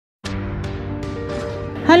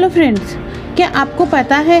Hello friends, क्या आपको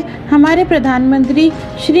पता है हमारे प्रधानमंत्री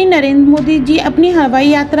श्री नरेंद्र मोदी जी अपनी हवाई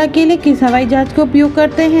यात्रा के लिए किस हवाई जहाज़ का उपयोग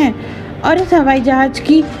करते हैं और इस हवाई जहाज़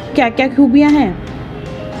की क्या क्या खूबियाँ हैं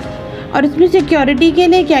और इसमें सिक्योरिटी के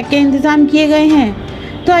लिए क्या क्या इंतज़ाम किए गए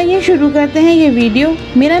हैं। तो आइए शुरू करते हैं ये वीडियो।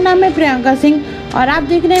 मेरा नाम है प्रियंका सिंह और आप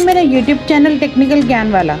देख रहे हैं मेरा यूट्यूब चैनल टेक्निकल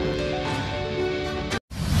ज्ञान वाला।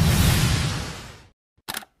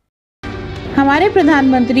 हमारे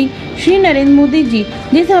प्रधानमंत्री श्री नरेंद्र मोदी जी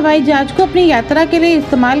जिस हवाई जहाज़ को अपनी यात्रा के लिए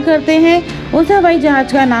इस्तेमाल करते हैं उस हवाई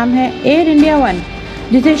जहाज़ का नाम है एयर इंडिया वन,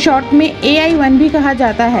 जिसे शॉर्ट में AI-1 भी कहा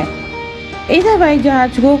जाता है। इस हवाई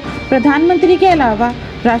जहाज़ को प्रधानमंत्री के अलावा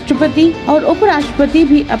राष्ट्रपति और उपराष्ट्रपति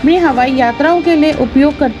भी अपनी हवाई यात्राओं के लिए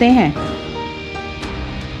उपयोग करते हैं।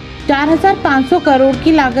 4,500 करोड़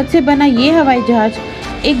की लागत से बना ये हवाई जहाज़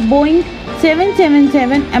एक बोइंग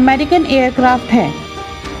 777 अमेरिकन एयरक्राफ्ट है।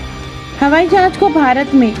 हवाई जहाज़ को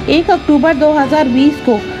भारत में 1 अक्टूबर 2020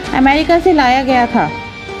 को अमेरिका से लाया गया था।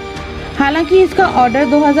 हालांकि इसका ऑर्डर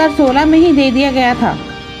 2016 में ही दे दिया गया था।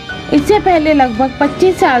 इससे पहले लगभग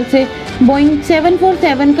 25 साल से बोइंग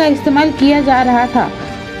 747 का इस्तेमाल किया जा रहा था,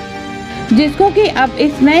 जिसको कि अब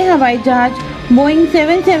इस नए हवाई जहाज़ बोइंग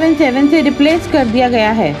 777 से रिप्लेस कर दिया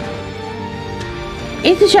गया है।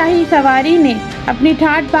 इस शाही सवारी ने अपनी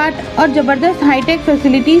ठाट बाट और ज़बरदस्त हाईटेक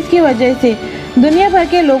फैसिलिटीज़ की वजह से दुनिया भर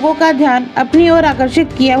के लोगों का ध्यान अपनी ओर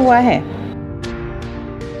आकर्षित किया हुआ है।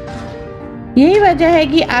 यही वजह है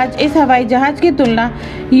कि आज इस हवाई जहाज़ की तुलना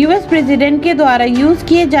US प्रेसिडेंट के द्वारा यूज़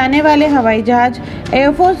किए जाने वाले हवाई जहाज़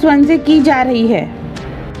एयरफोर्स वन से की जा रही है।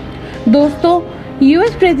 दोस्तों,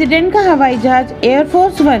 US प्रेसिडेंट का हवाई जहाज़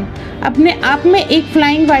एयरफोर्स वन अपने आप में एक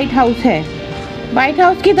फ्लाइंग व्हाइट हाउस है। व्हाइट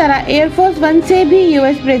हाउस की तरह एयरफोर्स वन से भी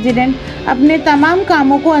US प्रेसिडेंट अपने तमाम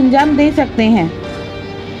कामों को अंजाम दे सकते हैं।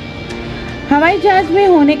 हवाई जहाज़ में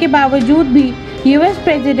होने के बावजूद भी US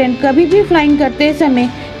प्रेसिडेंट कभी भी फ्लाइंग करते समय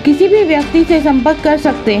किसी भी व्यक्ति से संपर्क कर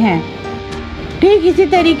सकते हैं। ठीक इसी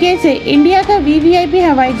तरीके से इंडिया का VVIP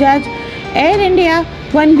हवाई जहाज़ एयर इंडिया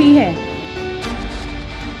वन भी है,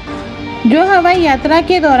 जो हवाई यात्रा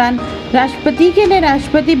के दौरान राष्ट्रपति के लिए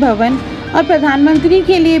राष्ट्रपति भवन और प्रधानमंत्री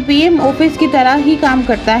के लिए PM ऑफिस की तरह ही काम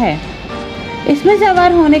करता है। इसमें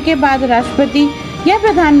सवार होने के बाद राष्ट्रपति या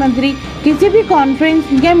प्रधानमंत्री किसी भी कॉन्फ्रेंस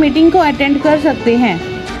या मीटिंग को अटेंड कर सकते हैं।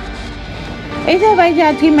 इस हवाई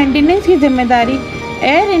जहाज़ की मेंटेनेंस की जिम्मेदारी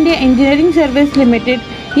air India engineering service limited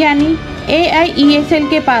यानी AIESL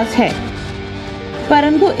के पास है,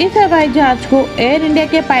 परंतु इस हवाई जहाज़ को एयर इंडिया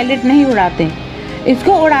के पायलट नहीं उड़ाते।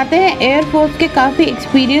 इसको उड़ाते हैं एयरफोर्स के काफ़ी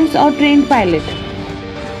एक्सपीरियंस और ट्रेंड पायलट।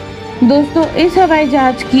 दोस्तों, इस हवाई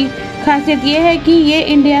जहाज़ की खासियत यह है कि ये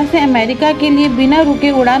इंडिया से अमेरिका के लिए बिना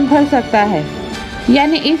रुके उड़ान भर सकता है,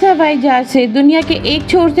 यानी इस हवाई जहाज़ से दुनिया के एक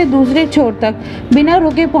छोर से दूसरे छोर तक बिना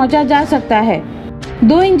रुके पहुंचा जा सकता है।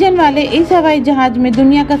 2 इंजन वाले इस हवाई जहाज़ में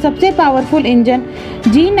दुनिया का सबसे पावरफुल इंजन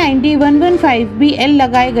G90-115BL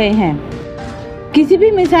लगाए गए हैं। किसी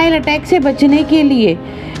भी मिसाइल अटैक से बचने के लिए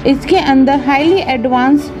इसके अंदर highly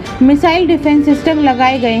advance missile defence system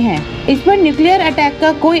लगाए गए हैं। इस पर न्यूक्लियर अटैक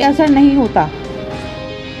का कोई असर नहीं होता।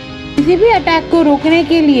 किसी भी अटैक को रोकने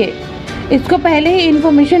के लिए इसको पहले ही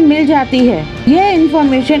इंफॉर्मेशन मिल जाती है। यह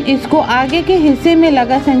इंफॉर्मेशन इसको आगे के हिस्से में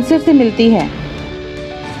लगा सेंसर से मिलती है।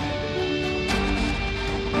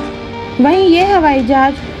 वहीं यह हवाई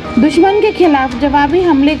जहाज़ दुश्मन के खिलाफ जवाबी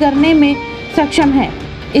हमले करने में सक्षम है।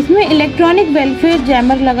 इसमें इलेक्ट्रॉनिक वेलफेयर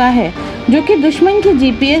जैमर लगा है, जो कि दुश्मन के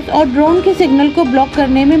GPS और ड्रोन के सिग्नल को ब्लॉक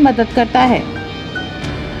करने में मदद करता है।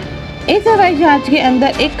 इस हवाई जहाज़ के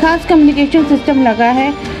अंदर एक खास कम्युनिकेशन सिस्टम लगा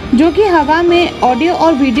है, जो कि हवा में ऑडियो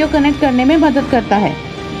और वीडियो कनेक्ट करने में मदद करता है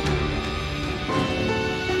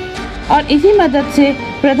और इसी मदद से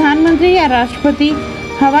प्रधानमंत्री या राष्ट्रपति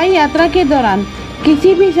हवाई यात्रा के दौरान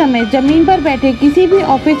किसी भी समय जमीन पर बैठे किसी भी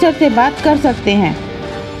ऑफिसर से बात कर सकते हैं।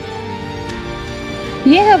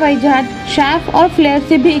 यह हवाई जहाज़ शैफ और फ्लेयर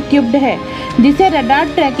से भी इक्विप्ड है, जिसे रडार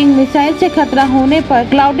ट्रैकिंग मिसाइल से खतरा होने पर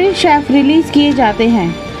क्लाउडेड शैफ रिलीज किए जाते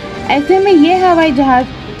हैं। ऐसे में यह हवाई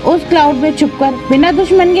जहाज़ उस क्लाउड में छुपकर बिना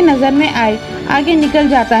दुश्मन की नज़र में आए आगे निकल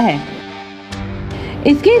जाता है।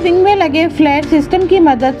 इसके विंग में लगे फ्लेयर सिस्टम की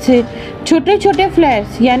मदद से छोटे छोटे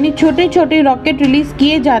फ्लेयर्स यानी छोटे छोटे रॉकेट रिलीज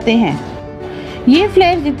किए जाते हैं। ये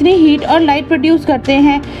फ्लेयर्स इतनी हीट और लाइट प्रोड्यूस करते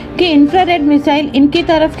हैं कि इंफ्रारेड मिसाइल इनकी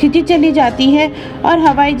तरफ खींची चली जाती है और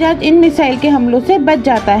हवाई जहाज़ इन मिसाइल के हमलों से बच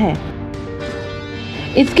जाता है।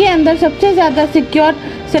 इसके अंदर सबसे ज़्यादा सिक्योर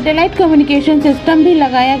सैटेलाइट कम्युनिकेशन सिस्टम भी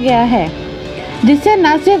लगाया गया है, जिससे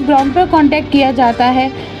न सिर्फ ग्राउंड पर कांटेक्ट किया जाता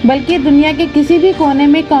है बल्कि दुनिया के किसी भी कोने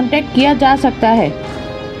में कांटेक्ट किया जा सकता है।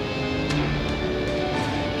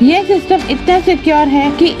 यह सिस्टम इतना सिक्योर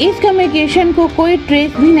है कि इस कम्युनिकेशन को कोई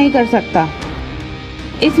ट्रेस भी नहीं कर सकता।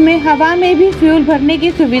 इसमें हवा में भी फ्यूल भरने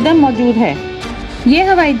की सुविधा मौजूद है। ये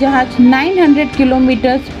हवाई जहाज 900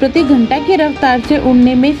 किलोमीटर प्रति घंटा की रफ्तार से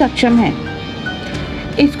उड़ने में सक्षम है।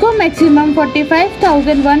 इसको मैक्सिमम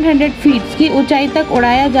 45,100 फीट की ऊंचाई तक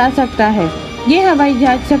उड़ाया जा सकता है। ये हवाई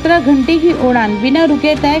जहाज 17 घंटे की उड़ान बिना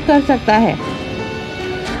रुके तय कर सकता है।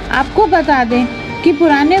 आपको बता दें कि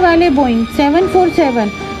पुराने वाले बोइंग 747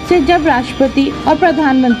 से जब राष्ट्रपति और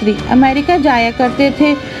प्रधानमंत्री अमेरिका जाया करते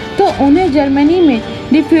थे तो उन्हें जर्मनी में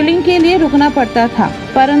रिफ्यूलिंग के लिए रुकना पड़ता था,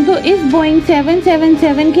 परंतु इस बोइंग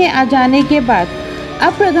 777 के आ जाने के बाद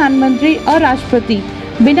अब प्रधानमंत्री और राष्ट्रपति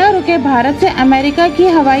बिना रुके भारत से अमेरिका की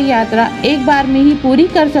हवाई यात्रा एक बार में ही पूरी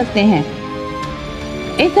कर सकते हैं।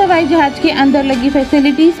 इस हवाई जहाज के अंदर लगी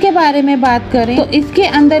फैसिलिटीज़ के बारे में बात करें तो इसके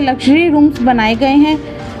अंदर लग्जरी रूम्स बनाए गए हैं,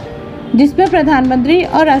 जिसमें प्रधानमंत्री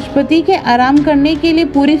और राष्ट्रपति के आराम करने के लिए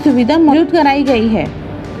पूरी सुविधा मौजूद कराई गई है।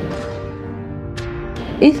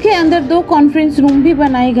 इसके अंदर 2 कॉन्फ्रेंस रूम भी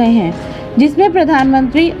बनाए गए हैं, जिसमें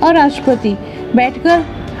प्रधानमंत्री और राष्ट्रपति बैठकर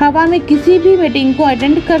हवा में किसी भी मीटिंग को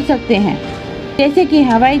अटेंड कर सकते हैं। जैसे कि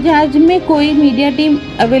हवाई जहाज में कोई मीडिया टीम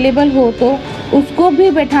अवेलेबल हो तो उसको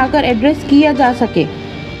भी बैठाकर एड्रेस किया जा सके।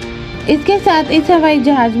 इसके साथ इस हवाई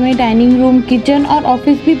जहाज में डाइनिंग रूम, किचन और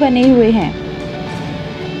ऑफिस भी बने हुए हैं।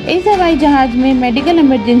 इस हवाई जहाज में मेडिकल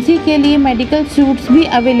इमरजेंसी के लिए मेडिकल सूट्स भी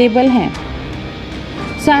अवेलेबल हैं।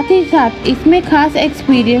 साथ ही साथ इसमें खास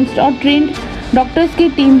एक्सपीरियंस्ड और ट्रेंड डॉक्टर्स की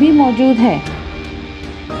टीम भी मौजूद है।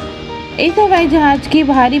 इस हवाई जहाज की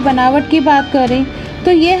बाहरी बनावट की बात करें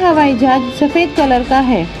तो ये हवाई जहाज सफ़ेद कलर का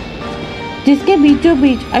है, जिसके बीचों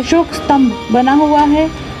बीच अशोक स्तंभ बना हुआ है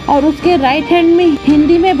और उसके राइट हैंड में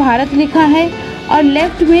हिंदी में भारत लिखा है और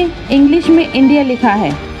लेफ्ट में इंग्लिश में इंडिया लिखा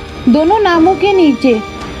है। दोनों नामों के नीचे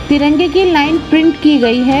तिरंगे की लाइन प्रिंट की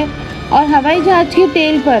गई है और हवाई जहाज की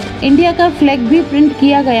टेल पर इंडिया का फ्लैग भी प्रिंट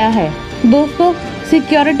किया गया है। दोस्तों,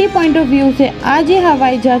 सिक्योरिटी पॉइंट ऑफ व्यू से आज ये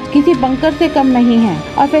हवाई जहाज किसी बंकर से कम नहीं है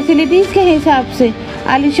और फैसिलिटीज़ के हिसाब से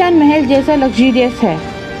आलीशान महल जैसा लग्जरियस है।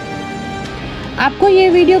 आपको ये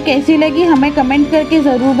वीडियो कैसी लगी हमें कमेंट करके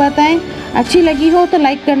ज़रूर बताएं। अच्छी लगी हो तो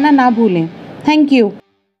लाइक करना ना भूलें। Thank you.